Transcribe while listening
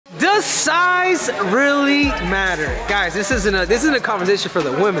Does size really matter? Guys, this isn't a conversation for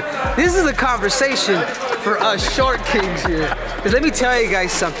the women. This is a conversation for us short kings here. Because let me tell you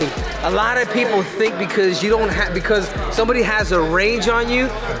guys something. A lot of people think because somebody has a range on you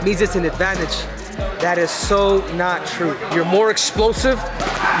means it's an advantage. That is so not true. You're more explosive.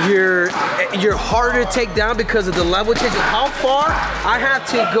 You're harder to take down because of the level change. How far I have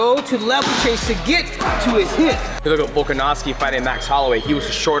to go to level change to get to his hit. You look at Volkanovski fighting Max Holloway. He was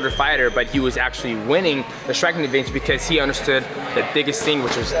a shorter fighter, but he was actually winning the striking advantage because he understood the biggest thing,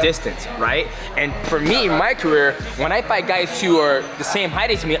 which was distance, right? And for me, in my career, when I fight guys who are the same height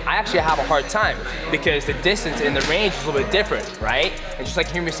as me, I actually have a hard time because the distance and the range is a little bit different, right? And just like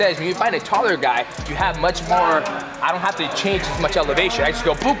Henry says, when you fight a taller guy, you have much more, I don't have to change as much elevation. I just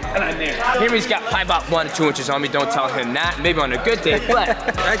go boop, and I'm there. Henry's got probably about 1 to 2 inches on me. Don't tell him that. Maybe on a good day, but.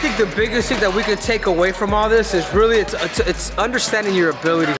 I think the biggest thing that we can take away from all this is really it's understanding your ability.